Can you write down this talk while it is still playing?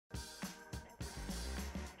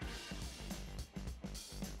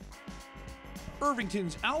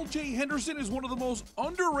Irvington's J.SZ Henderson is one of the most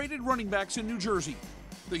underrated running backs in New Jersey.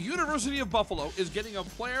 The University of Buffalo is getting a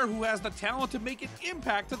player who has the talent to make an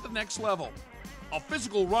impact at the next level. A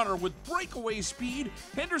physical runner with breakaway speed,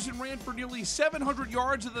 Henderson ran for nearly 700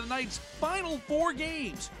 yards in the Knights' final 4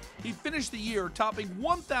 games. He finished the year topping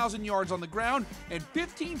 1,000 yards on the ground and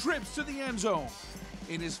 15 trips to the end zone.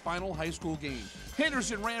 In his final high school game,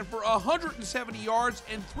 Henderson ran for 170 yards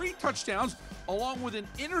and 3 touchdowns, along with an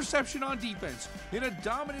interception on defense in a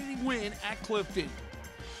dominating win at Clifton.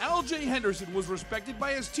 J.SZ Henderson was respected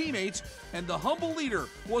by his teammates, and the humble leader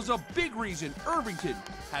was a big reason Irvington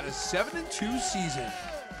had a 7-2 season.